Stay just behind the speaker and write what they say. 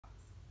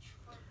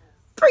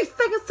3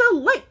 seconds to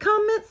like,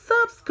 comment,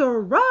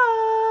 subscribe.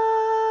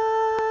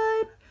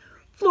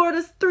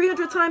 Florida's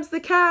 300 times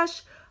the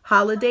cash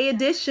holiday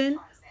edition.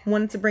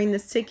 Wanted to bring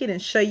this ticket and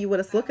show you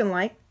what it's looking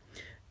like.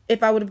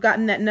 If I would have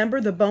gotten that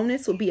number, the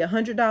bonus would be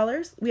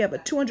 $100. We have a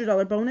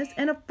 $200 bonus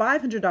and a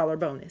 $500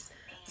 bonus.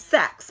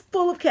 Sacks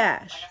full of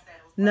cash.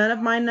 None of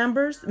my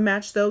numbers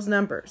match those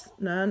numbers.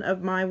 None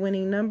of my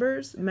winning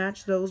numbers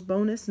match those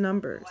bonus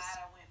numbers.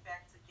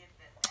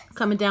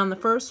 Coming down the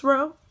first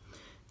row,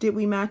 did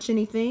we match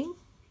anything?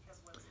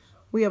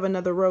 We have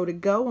another row to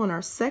go on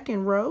our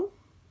second row.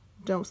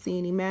 Don't see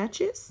any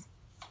matches.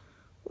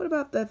 What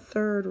about that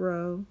third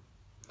row?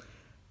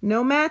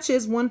 No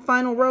matches. One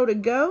final row to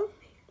go.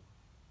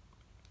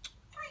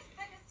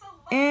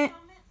 And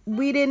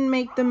we didn't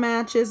make the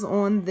matches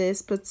on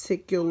this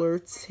particular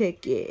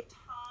ticket.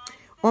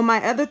 On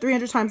my other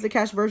 300 times the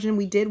cash version,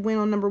 we did win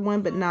on number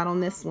 1, but not on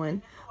this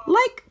one.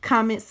 Like,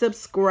 comment,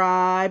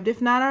 subscribe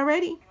if not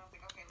already.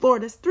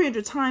 Florida's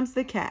 300 times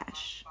the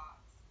cash.